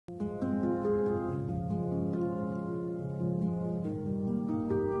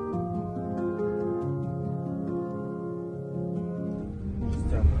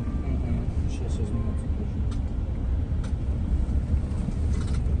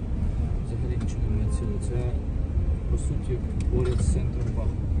суті, поряд з центром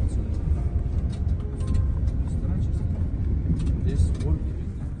Бахмута. Здесь горки.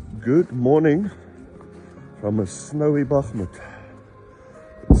 Good morning from a snowy Bakhmut.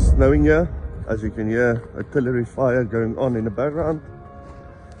 It's snowing here, as you can hear artillery fire going on in the background,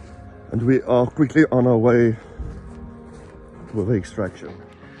 and we are quickly on our way with the extraction.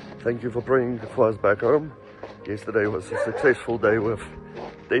 Thank you for praying for us back home. Yesterday was a successful day with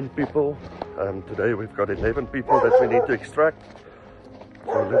 10 people, and today we've got 11 people that we need to extract.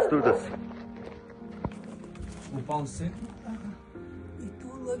 So let's do this. Упал сын. И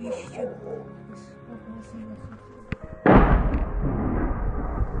туловище.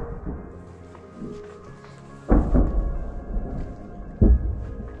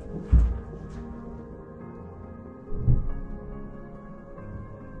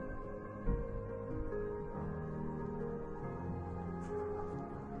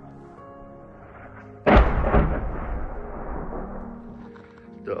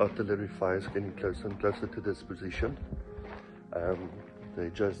 The artillery fire is getting closer and closer to this position. They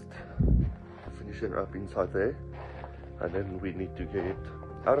just finishing up inside there, and then we need to get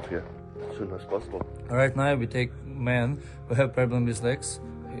out of here as soon as possible. Right now we take man who have problem with legs,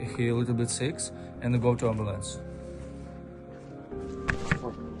 he a little bit sick, and go to ambulance.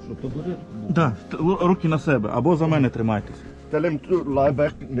 Да, руки на себе, або за мене тримайтесь. Tell him to lie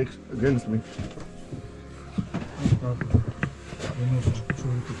back next against me.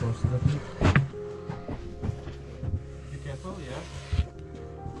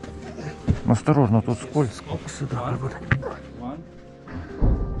 Осторожно, тут скользко. Сюда буде.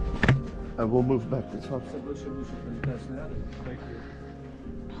 And we'll move back. It's not.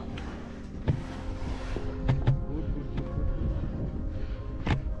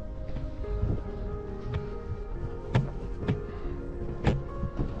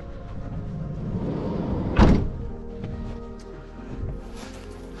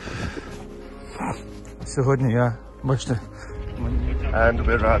 Сьогодні я, бачите, And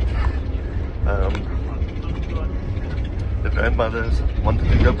we're at the grandmothers wanted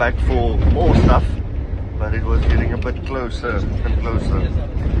to go back for more stuff, but it was getting a bit closer and closer.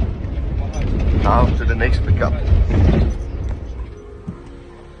 Now to the next pickup.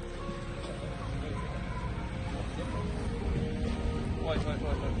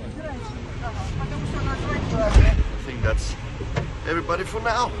 I think that's everybody for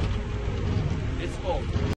now. It's all.